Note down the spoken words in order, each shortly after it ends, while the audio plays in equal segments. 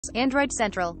Android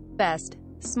Central. Best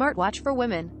smartwatch for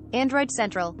women. Android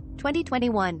Central.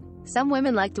 2021. Some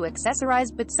women like to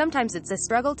accessorize, but sometimes it's a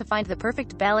struggle to find the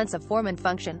perfect balance of form and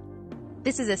function.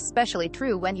 This is especially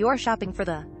true when you're shopping for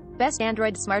the best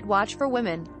Android smartwatch for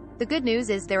women. The good news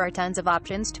is there are tons of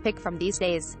options to pick from these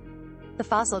days. The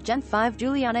Fossil Gen 5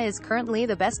 Juliana is currently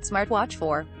the best smartwatch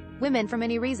for women for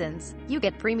many reasons. You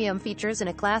get premium features and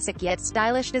a classic yet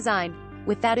stylish design.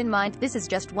 With that in mind, this is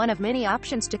just one of many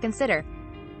options to consider.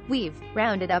 We've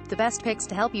rounded up the best picks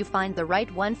to help you find the right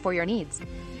one for your needs.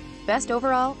 Best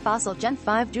overall, Fossil Gen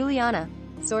 5 Juliana.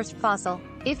 Source: Fossil.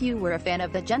 If you were a fan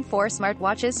of the Gen 4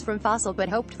 smartwatches from Fossil but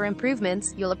hoped for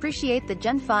improvements, you'll appreciate the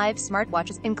Gen 5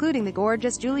 smartwatches, including the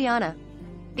gorgeous Juliana.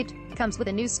 It comes with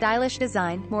a new stylish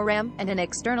design, more RAM, and an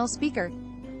external speaker.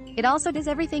 It also does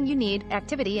everything you need: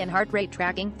 activity and heart rate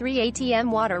tracking, 3 ATM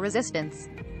water resistance,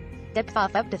 depth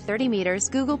of up to 30 meters,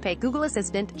 Google Pay, Google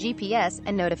Assistant, GPS,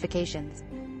 and notifications.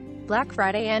 Black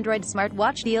Friday Android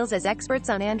smartwatch deals. As experts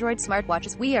on Android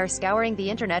smartwatches, we are scouring the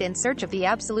internet in search of the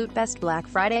absolute best Black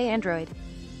Friday Android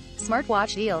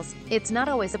smartwatch deals. It's not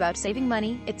always about saving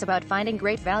money, it's about finding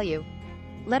great value.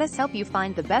 Let us help you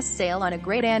find the best sale on a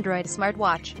great Android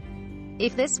smartwatch.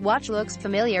 If this watch looks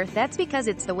familiar, that's because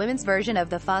it's the women's version of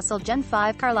the Fossil Gen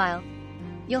 5 Carlisle.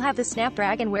 You'll have the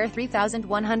Snapdragon Wear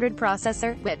 3100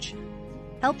 processor, which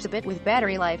helps a bit with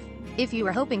battery life. If you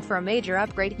are hoping for a major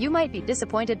upgrade, you might be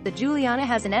disappointed. The Juliana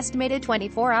has an estimated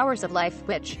 24 hours of life,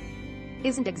 which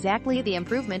isn't exactly the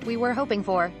improvement we were hoping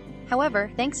for. However,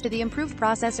 thanks to the improved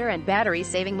processor and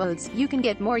battery-saving modes, you can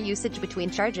get more usage between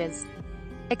charges.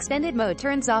 Extended mode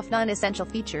turns off non-essential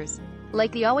features,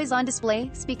 like the always-on display,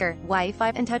 speaker,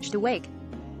 Wi-Fi, and touch-to-wake.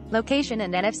 Location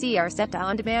and NFC are set to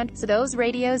on-demand, so those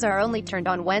radios are only turned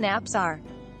on when apps are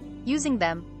using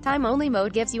them. Time-only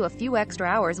mode gives you a few extra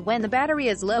hours when the battery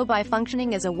is low by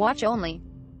functioning as a watch only.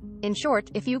 In short,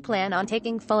 if you plan on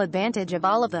taking full advantage of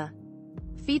all of the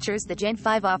features the Gen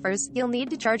 5 offers, you'll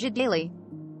need to charge it daily.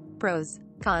 Pros.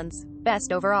 Cons.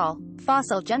 Best overall.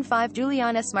 Fossil Gen 5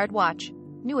 Juliana smartwatch.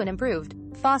 New and improved.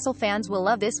 Fossil fans will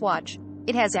love this watch.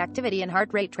 It has activity and heart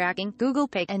rate tracking, Google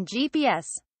Pay, and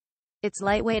GPS. It's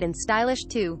lightweight and stylish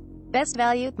too. Best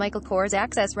value, Michael Kors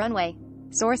Access Runway.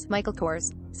 Source: Michael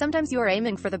Kors. Sometimes you're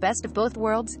aiming for the best of both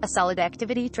worlds, a solid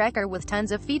activity tracker with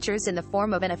tons of features in the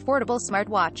form of an affordable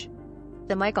smartwatch.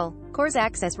 The Michael Kors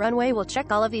Access Runway will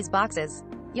check all of these boxes.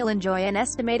 You'll enjoy an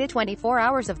estimated 24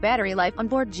 hours of battery life,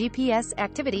 onboard GPS,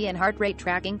 activity and heart rate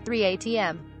tracking, 3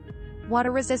 ATM,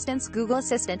 water resistance, Google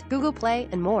Assistant, Google Play,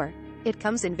 and more. It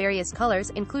comes in various colors,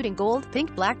 including gold,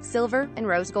 pink, black, silver, and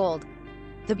rose gold.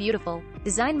 The beautiful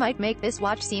design might make this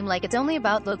watch seem like it's only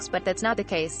about looks, but that's not the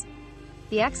case.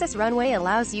 The Access Runway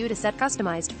allows you to set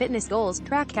customized fitness goals,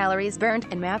 track calories burned,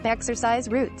 and map exercise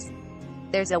routes.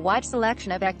 There's a wide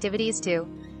selection of activities to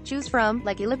choose from,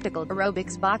 like elliptical,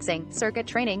 aerobics, boxing, circuit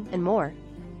training, and more.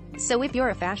 So if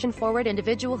you're a fashion-forward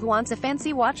individual who wants a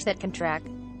fancy watch that can track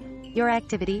your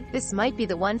activity, this might be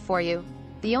the one for you.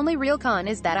 The only real con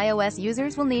is that iOS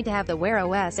users will need to have the Wear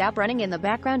OS app running in the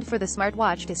background for the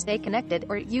smartwatch to stay connected,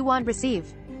 or you won't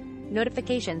receive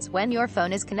notifications when your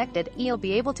phone is connected. You'll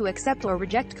be able to accept or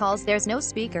reject calls. There's no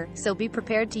speaker, so be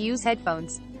prepared to use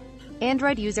headphones.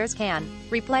 Android users can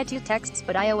reply to texts,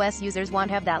 but iOS users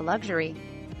won't have that luxury.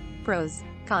 Pros.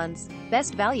 Cons.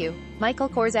 Best value. Michael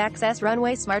Kors Access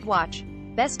Runway Smartwatch.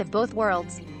 Best of both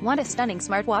worlds. Want a stunning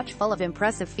smartwatch full of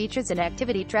impressive features and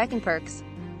activity tracking perks?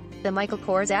 The Michael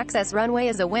Kors Access Runway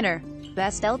is a winner.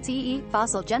 Best LTE.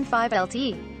 Fossil Gen 5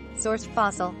 LTE. Source: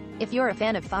 Fossil. If you're a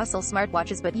fan of Fossil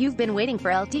smartwatches but you've been waiting for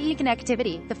LTE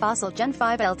connectivity, the Fossil Gen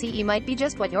 5 LTE might be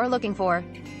just what you're looking for.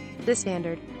 The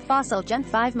standard Fossil Gen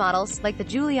 5 models, like the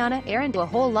Juliana, aren't a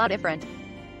whole lot different.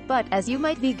 But, as you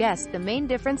might be guessed, the main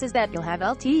difference is that you'll have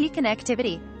LTE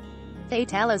connectivity.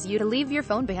 It allows you to leave your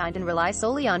phone behind and rely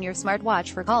solely on your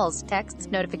smartwatch for calls, texts,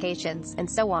 notifications, and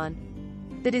so on.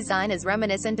 The design is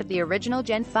reminiscent of the original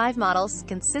Gen 5 models,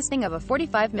 consisting of a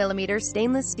 45mm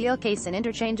stainless steel case and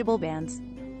interchangeable bands.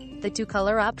 The two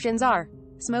color options are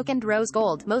smoke and rose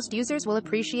gold. Most users will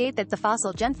appreciate that the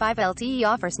Fossil Gen 5 LTE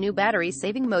offers new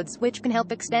battery-saving modes, which can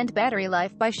help extend battery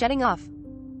life by shutting off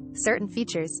certain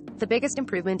features. The biggest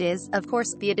improvement is, of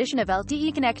course, the addition of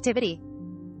LTE connectivity.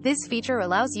 This feature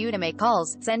allows you to make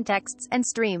calls, send texts, and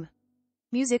stream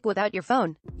music without your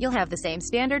phone. You'll have the same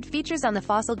standard features on the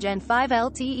Fossil Gen 5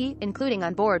 LTE, including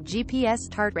onboard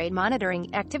GPS, heart rate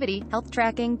monitoring, activity, health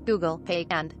tracking, Google Pay,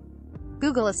 and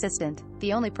Google Assistant.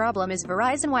 The only problem is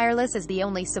Verizon Wireless is the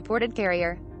only supported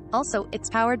carrier. Also,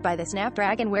 it's powered by the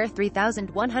Snapdragon Wear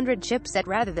 3100 chipset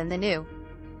rather than the new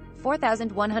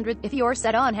 $4,100. If you're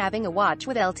set on having a watch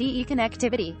with LTE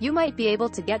connectivity, you might be able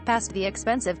to get past the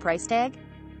expensive price tag.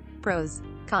 Pros.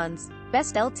 Cons.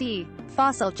 Best LTE.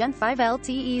 Fossil Gen 5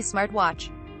 LTE smartwatch.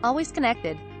 Always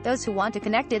connected. Those who want a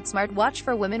connected smartwatch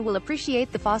for women will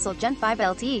appreciate the Fossil Gen 5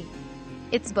 LTE.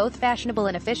 It's both fashionable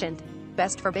and efficient.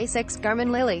 Best for basics.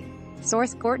 Garmin Lily.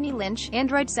 Source: Courtney Lynch,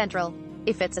 Android Central.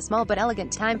 If it's a small but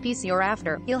elegant timepiece you're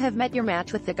after, you'll have met your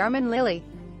match with the Garmin Lily.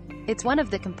 It's one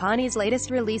of the company's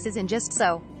latest releases and just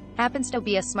so happens to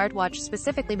be a smartwatch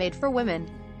specifically made for women.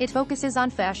 It focuses on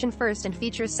fashion first and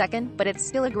features second, but it's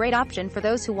still a great option for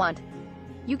those who want.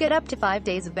 You get up to 5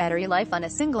 days of battery life on a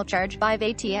single charge, 5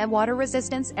 ATM water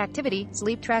resistance, activity,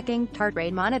 sleep tracking, heart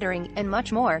rate monitoring, and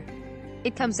much more.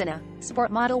 It comes in a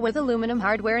sport model with aluminum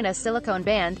hardware and a silicone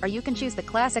band, or you can choose the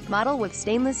classic model with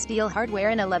stainless steel hardware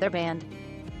and a leather band.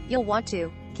 You'll want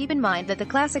to keep in mind that the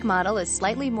classic model is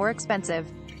slightly more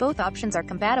expensive. Both options are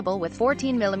compatible with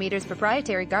 14mm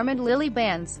proprietary Garmin Lily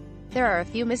bands. There are a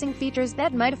few missing features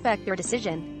that might affect your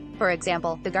decision. For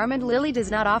example, the Garmin Lily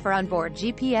does not offer onboard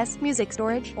GPS, music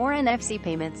storage, or NFC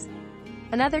payments.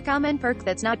 Another common perk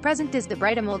that's not present is the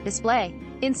bright AMOLED display.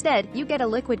 Instead, you get a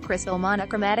liquid crystal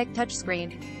monochromatic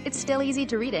touchscreen. It's still easy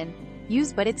to read and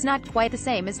use, but it's not quite the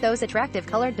same as those attractive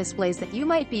colored displays that you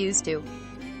might be used to.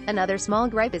 Another small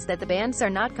gripe is that the bands are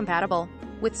not compatible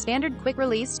with standard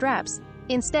quick-release straps.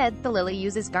 Instead, the Lily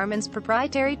uses Garmin's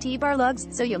proprietary T-bar lugs,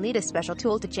 so you'll need a special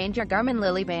tool to change your Garmin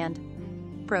Lily band.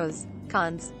 Pros.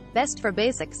 Cons. Best for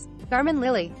basics. Garmin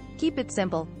Lily. Keep it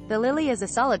simple. The Lily is a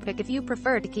solid pick if you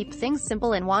prefer to keep things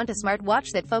simple and want a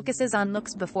smartwatch that focuses on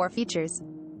looks before features.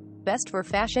 Best for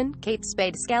fashion. Kate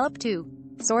Spade Scallop 2.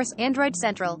 Source: Android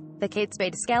Central. The Kate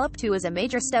Spade Scallop 2 is a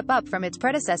major step up from its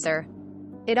predecessor.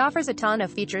 It offers a ton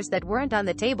of features that weren't on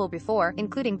the table before,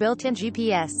 including built-in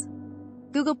GPS,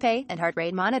 Google Pay, and heart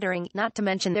rate monitoring, not to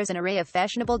mention there's an array of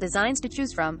fashionable designs to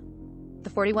choose from. The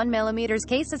 41mm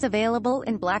case is available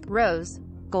in black, rose,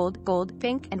 gold,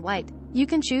 pink, and white. You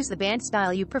can choose the band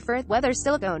style you prefer, whether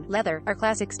silicone, leather, or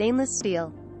classic stainless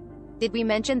steel. Did we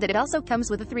mention that it also comes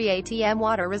with a 3 ATM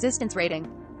water resistance rating?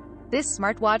 This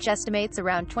smartwatch estimates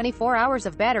around 24 hours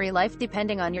of battery life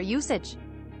depending on your usage.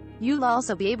 You'll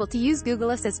also be able to use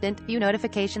Google Assistant, view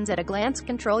notifications at a glance,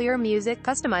 control your music,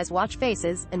 customize watch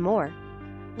faces, and more.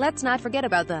 Let's not forget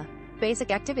about the basic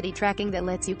activity tracking that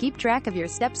lets you keep track of your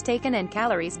steps taken and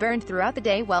calories burned throughout the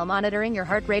day while monitoring your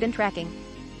heart rate and tracking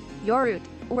your route.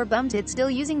 We're bummed it's still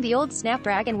using the old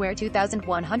Snapdragon Wear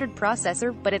 2100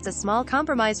 processor, but it's a small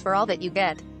compromise for all that you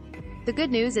get. The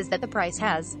good news is that the price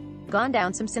has gone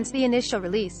down some since the initial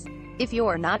release. If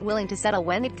you're not willing to settle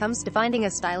when it comes to finding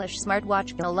a stylish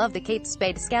smartwatch, you'll love the Kate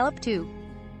Spade Scallop 2.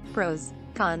 Pros.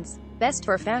 Cons. Best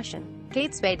for fashion.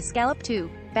 Kate Spade Scallop 2.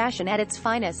 Fashion at its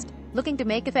finest. Looking to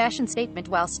make a fashion statement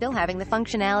while still having the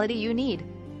functionality you need?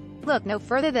 Look no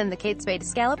further than the Kate Spade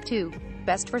Scallop 2.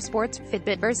 Best for sports.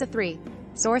 Fitbit Versa 3.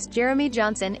 Source: Jeremy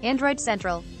Johnson, Android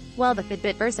Central. While the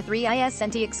Fitbit Versa 3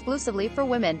 isn't exclusively for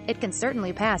women, it can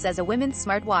certainly pass as a women's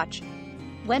smartwatch.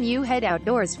 When you head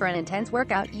outdoors for an intense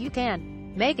workout, you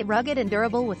can make it rugged and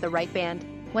durable with the right band.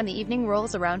 When the evening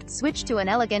rolls around, switch to an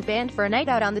elegant band for a night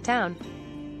out on the town.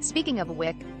 Speaking of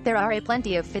which, there are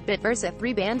plenty of Fitbit Versa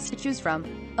 3 bands to choose from.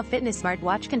 A fitness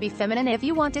smartwatch can be feminine if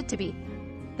you want it to be.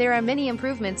 There are many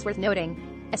improvements worth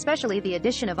noting, especially the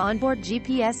addition of onboard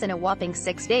GPS and a whopping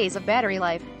 6 days of battery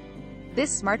life.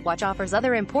 This smartwatch offers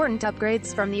other important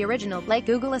upgrades from the original, like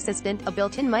Google Assistant, a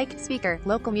built-in mic, speaker,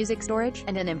 local music storage,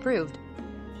 and an improved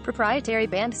proprietary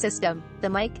band system. The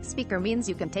mic speaker means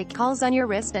you can take calls on your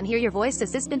wrist and hear your voice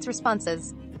assistant's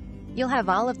responses. You'll have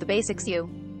all of the basics you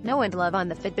know and love on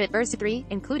the Fitbit Versa 3,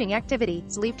 including activity,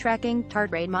 sleep tracking, heart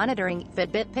rate monitoring,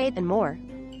 Fitbit Pay, and more.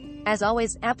 As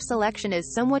always, app selection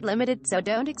is somewhat limited, so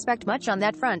don't expect much on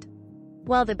that front.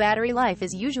 While the battery life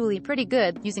is usually pretty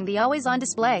good, using the always-on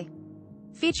display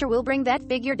feature will bring that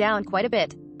figure down quite a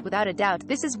bit. Without a doubt,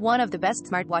 this is one of the best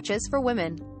smartwatches for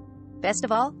women. Best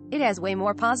of all, it has way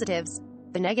more positives.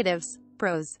 The negatives.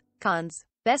 Pros. Cons.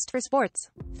 Best for sports.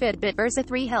 Fitbit Versa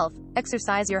 3 Health.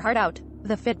 Exercise your heart out.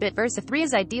 The Fitbit Versa 3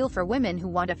 is ideal for women who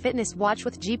want a fitness watch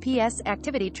with GPS,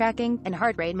 activity tracking, and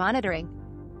heart rate monitoring.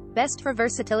 Best for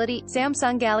versatility.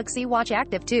 Samsung Galaxy Watch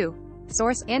Active 2.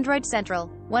 Source: Android Central.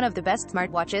 One of the best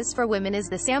smartwatches for women is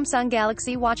the Samsung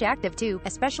Galaxy Watch Active 2,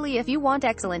 especially if you want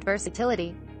excellent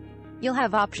versatility. You'll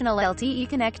have optional LTE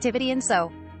connectivity and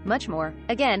so much more.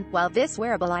 Again, while this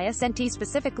wearable isn't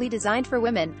specifically designed for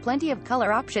women, plenty of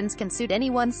color options can suit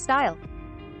anyone's style.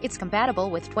 It's compatible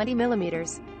with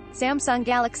 20mm Samsung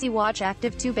Galaxy Watch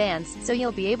Active 2 bands, so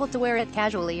you'll be able to wear it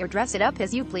casually or dress it up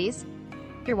as you please.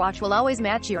 Your watch will always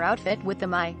match your outfit with the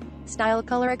My style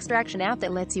color extraction app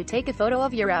that lets you take a photo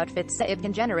of your outfit so it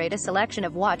can generate a selection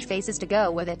of watch faces to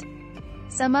go with it.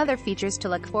 Some other features to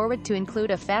look forward to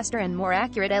include a faster and more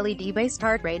accurate LED-based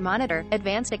heart rate monitor,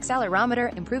 advanced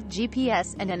accelerometer, improved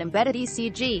GPS, and an embedded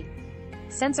ECG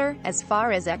sensor. As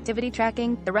far as activity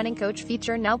tracking, the running coach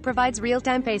feature now provides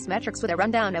real-time pace metrics with a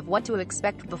rundown of what to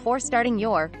expect before starting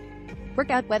your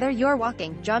workout. Whether you're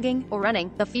walking, jogging, or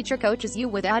running, the feature coaches you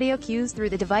with audio cues through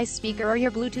the device speaker or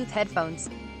your Bluetooth headphones.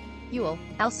 You'll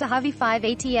also have 5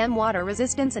 ATM water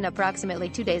resistance and approximately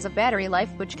 2 days of battery life,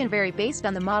 which can vary based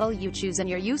on the model you choose and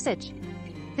your usage.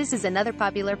 This is another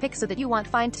popular pick so that you won't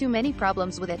find too many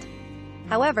problems with it.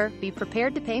 However, be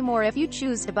prepared to pay more if you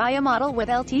choose to buy a model with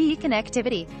LTE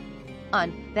connectivity.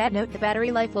 On that note, the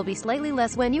battery life will be slightly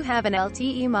less when you have an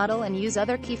LTE model and use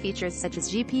other key features such as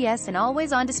GPS and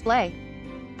always-on display.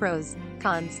 Pros,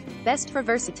 cons, best for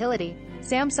versatility.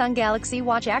 Samsung Galaxy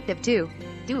Watch Active 2.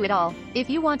 Do it all. If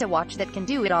you want a watch that can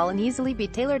do it all and easily be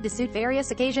tailored to suit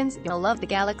various occasions, you'll love the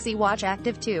Galaxy Watch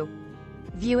Active 2.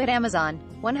 View at Amazon,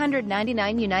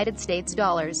 $199 United States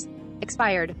dollars.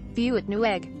 Expired. View at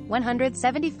Newegg,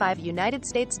 $175 United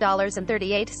States dollars and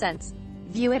 38 cents.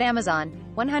 View at Amazon,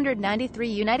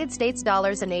 $193 United States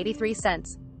dollars and 83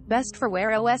 cents. Best for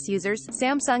Wear OS users.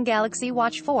 Samsung Galaxy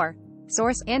Watch 4.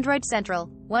 Source: Android Central.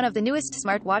 One of the newest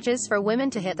smartwatches for women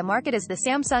to hit the market is the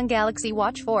Samsung Galaxy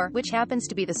Watch 4, which happens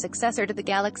to be the successor to the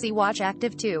Galaxy Watch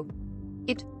Active 2.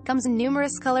 It comes in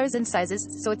numerous colors and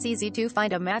sizes, so it's easy to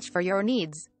find a match for your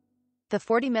needs. The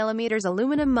 40mm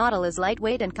aluminum model is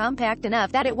lightweight and compact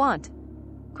enough that it won't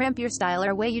cramp your style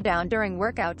or weigh you down during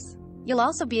workouts. You'll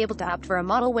also be able to opt for a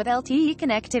model with LTE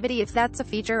connectivity if that's a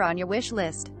feature on your wish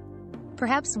list.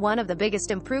 Perhaps one of the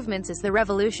biggest improvements is the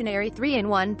revolutionary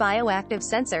 3-in-1 bioactive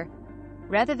sensor.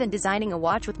 Rather than designing a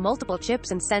watch with multiple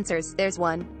chips and sensors, there's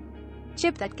one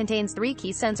chip that contains 3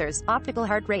 key sensors: optical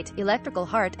heart rate, electrical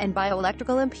heart, and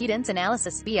bioelectrical impedance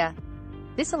analysis (BIA).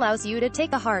 This allows you to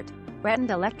take a heart rate and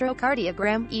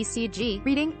electrocardiogram (ECG)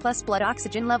 reading, plus blood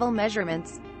oxygen level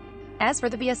measurements. As for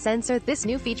the BIA sensor, this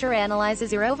new feature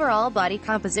analyzes your overall body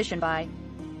composition by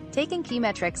taking key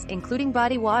metrics, including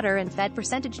body water and fat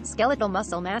percentage, skeletal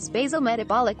muscle mass, basal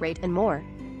metabolic rate, and more.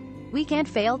 We can't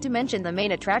fail to mention the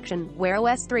main attraction, Wear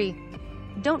OS 3.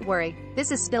 Don't worry, this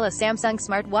is still a Samsung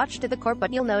smartwatch to the core,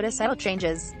 but you'll notice subtle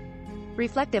changes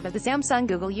reflective of the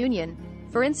Samsung-Google union.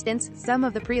 For instance, some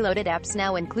of the preloaded apps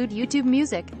now include YouTube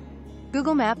Music,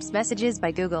 Google Maps, Messages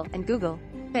by Google, and Google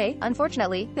Pay.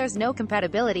 Unfortunately, there's no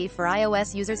compatibility for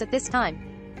iOS users at this time.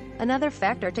 Another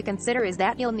factor to consider is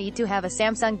that you'll need to have a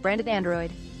Samsung-branded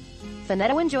Android phone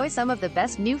to enjoy some of the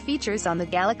best new features on the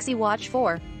Galaxy Watch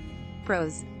 4.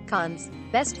 Pros, cons,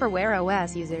 best for Wear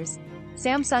OS users.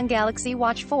 Samsung Galaxy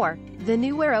Watch 4. The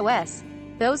new Wear OS.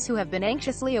 Those who have been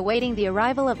anxiously awaiting the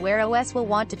arrival of Wear OS will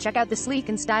want to check out the sleek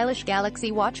and stylish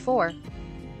Galaxy Watch 4.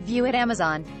 View at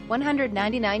Amazon,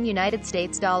 $199 United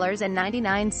States dollars and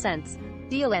 99 cents.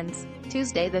 Deal ends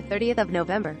Tuesday the 30th of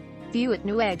November. View at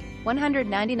Newegg,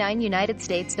 $199 United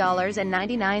States dollars and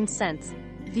 99 cents.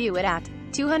 View it at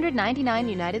 $299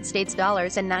 United States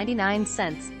dollars and 99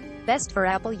 cents. Best for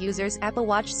Apple users. Apple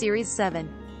Watch Series 7.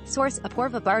 Source: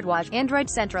 Apoorva Bharadwaj, Android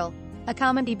Central. A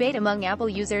common debate among Apple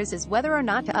users is whether or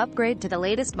not to upgrade to the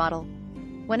latest model.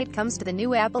 When it comes to the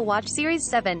new Apple Watch Series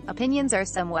 7, opinions are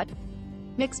somewhat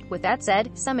mixed. With that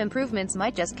said, some improvements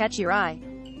might just catch your eye.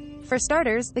 For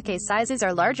starters, the case sizes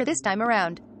are larger this time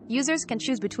around. Users can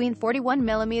choose between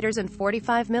 41mm and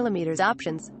 45mm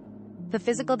options. The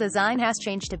physical design has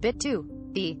changed a bit too.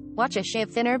 The watch has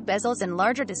shaved thinner bezels and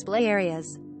larger display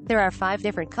areas. There are 5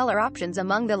 different color options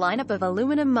among the lineup of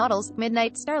aluminum models: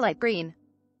 midnight, starlight green,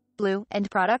 blue,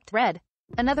 and product red.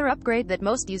 Another upgrade that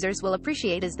most users will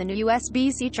appreciate is the new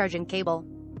USB-C charging cable.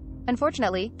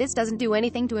 Unfortunately, this doesn't do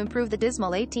anything to improve the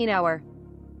dismal 18-hour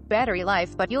battery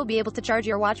life, but you'll be able to charge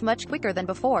your watch much quicker than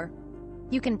before.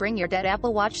 You can bring your dead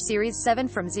Apple Watch Series 7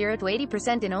 from 0 to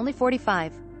 80% in only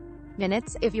 45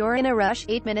 minutes. If you're in a rush,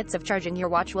 8 minutes of charging your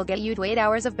watch will get you to 8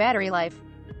 hours of battery life.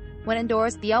 When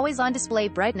indoors, the always-on display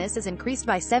brightness is increased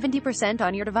by 70%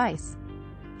 on your device.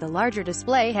 The larger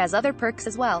display has other perks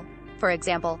as well. For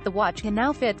example, the watch can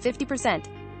now fit 50%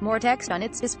 more text on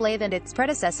its display than its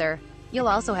predecessor. You'll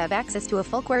also have access to a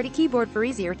full QWERTY keyboard for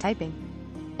easier typing.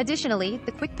 Additionally,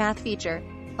 the Quick Path feature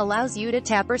allows you to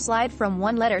tap or slide from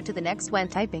one letter to the next when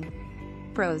typing.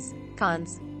 Pros,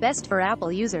 cons, best for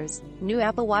Apple users. New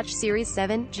Apple Watch Series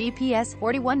 7, GPS,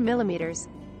 41mm.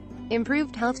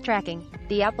 Improved health tracking.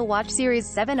 The Apple Watch Series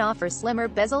 7 offers slimmer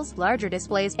bezels, larger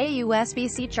displays, a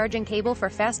USB-C charging cable for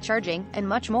fast charging, and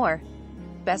much more.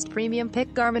 Best premium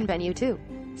pick. Garmin Venue 2.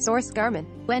 Source: Garmin.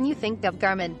 When you think of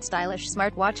Garmin, stylish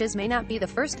smartwatches may not be the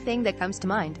first thing that comes to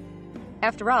mind.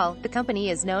 After all, the company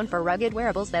is known for rugged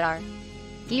wearables that are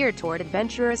geared toward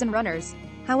adventurers and runners.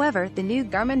 However, the new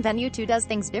Garmin Venue 2 does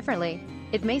things differently.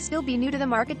 It may still be new to the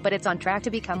market, but it's on track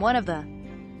to become one of the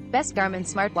best Garmin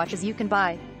smartwatches you can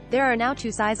buy. There are now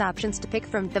two size options to pick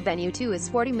from. The Venue 2 is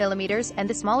 40mm and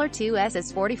the smaller 2S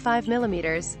is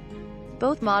 45mm.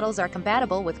 Both models are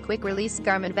compatible with quick-release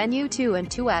Garmin Venue 2 and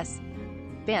 2S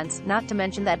bands, not to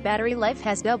mention that battery life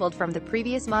has doubled from the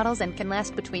previous models and can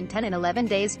last between 10 and 11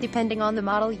 days depending on the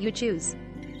model you choose.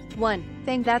 One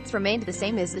thing that's remained the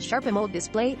same is the sharp AMOLED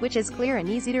display, which is clear and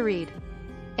easy to read.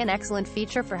 An excellent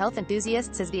feature for health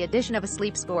enthusiasts is the addition of a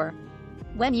sleep score.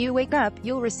 When you wake up,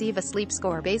 you'll receive a sleep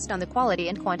score based on the quality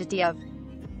and quantity of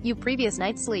your previous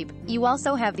night's sleep. You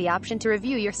also have the option to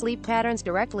review your sleep patterns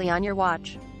directly on your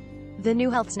watch. The new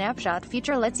Health Snapshot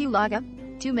feature lets you log a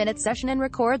 2-minute session and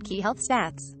record key health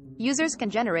stats. Users can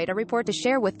generate a report to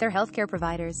share with their healthcare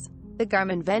providers. The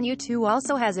Garmin Venue 2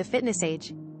 also has a fitness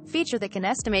age feature that can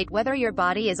estimate whether your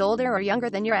body is older or younger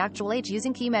than your actual age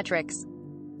using key metrics.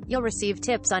 You'll receive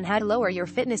tips on how to lower your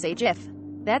fitness age if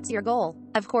that's your goal.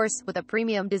 Of course, with a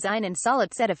premium design and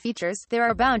solid set of features, there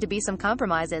are bound to be some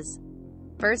compromises.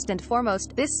 First and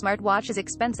foremost, this smartwatch is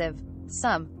expensive.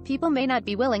 Some people may not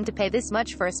be willing to pay this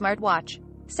much for a smartwatch.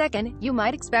 Second, you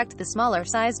might expect the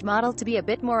smaller-sized model to be a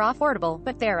bit more affordable,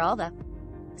 but they're all the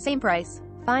same price.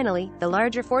 Finally, the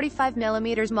larger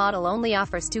 45mm model only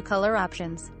offers two color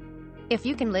options. If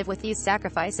you can live with these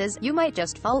sacrifices, you might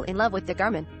just fall in love with the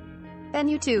Garmin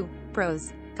Venue 2.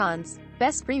 Pros. Cons.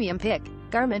 Best premium pick.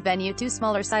 Garmin Venue 2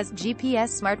 smaller size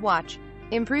GPS smartwatch.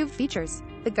 Improved features.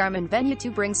 The Garmin Venue 2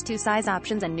 brings two size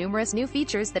options and numerous new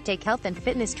features that take health and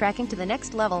fitness tracking to the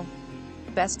next level.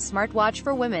 Best smartwatch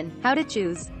for women. How to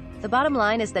choose. The bottom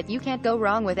line is that you can't go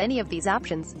wrong with any of these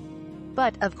options.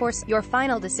 But, of course, your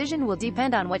final decision will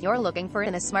depend on what you're looking for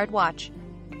in a smartwatch.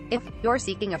 If you're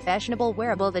seeking a fashionable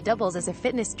wearable that doubles as a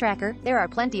fitness tracker, there are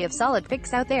plenty of solid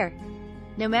picks out there.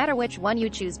 No matter which one you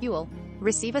choose, you'll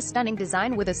receive a stunning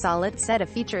design with a solid set of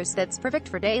features that's perfect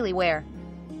for daily wear.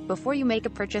 Before you make a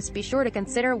purchase, be sure to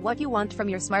consider what you want from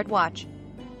your smartwatch.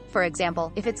 For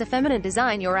example, if it's a feminine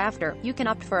design you're after, you can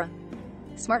opt for a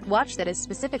smartwatch that is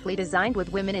specifically designed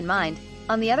with women in mind.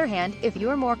 On the other hand, if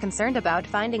you're more concerned about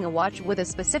finding a watch with a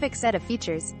specific set of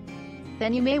features,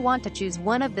 then you may want to choose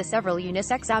one of the several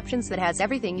unisex options that has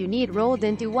everything you need rolled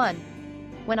into one.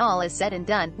 When all is said and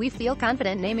done, we feel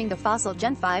confident naming the Fossil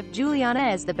Gen 5 Juliana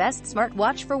as the best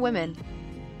smartwatch for women.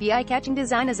 The eye-catching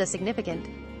design is a significant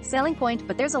selling point,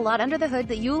 but there's a lot under the hood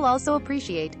that you'll also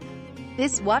appreciate.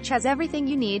 This watch has everything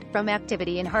you need, from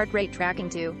activity and heart rate tracking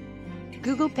to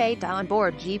Google Pay to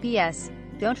onboard GPS.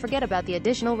 Don't forget about the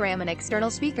additional RAM and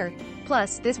external speaker.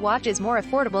 Plus, this watch is more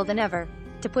affordable than ever.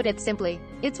 To put it simply,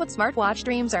 it's what smartwatch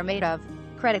dreams are made of.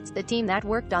 Credits the team that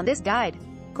worked on this guide.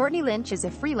 Courtney Lynch is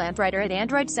a freelance writer at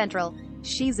Android Central.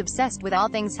 She's obsessed with all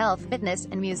things health, fitness,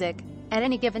 and music. At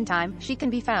any given time, she can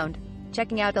be found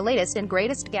checking out the latest and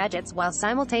greatest gadgets while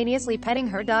simultaneously petting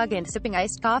her dog and sipping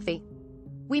iced coffee.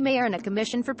 We may earn a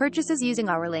commission for purchases using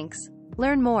our links.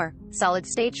 Learn more.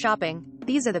 Solid-state shopping.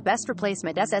 These are the best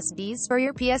replacement SSDs for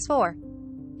your PS4.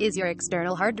 Is your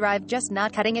external hard drive just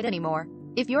not cutting it anymore?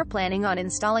 If you're planning on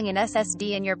installing an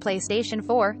SSD in your PlayStation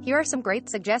 4, here are some great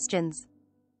suggestions.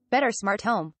 Better Smart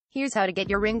Home. Here's how to get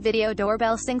your Ring video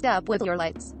doorbell synced up with your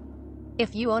lights.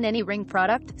 If you own any Ring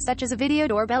product, such as a video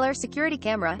doorbell or security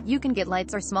camera, you can get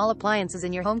lights or small appliances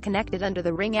in your home connected under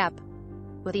the Ring app.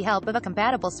 With the help of a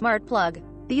compatible smart plug,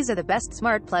 these are the best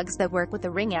smart plugs that work with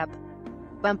the Ring app.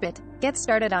 Bump it. Get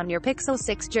started on your Pixel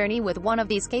 6 journey with one of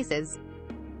these cases.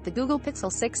 The Google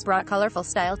Pixel 6 brought colorful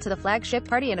style to the flagship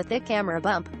party and a thick camera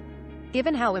bump.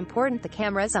 Given how important the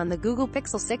cameras on the Google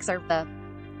Pixel 6 are, the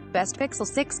best Pixel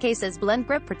 6 cases blend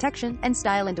grip protection and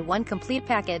style into one complete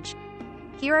package.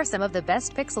 Here are some of the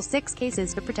best Pixel 6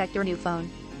 cases to protect your new phone.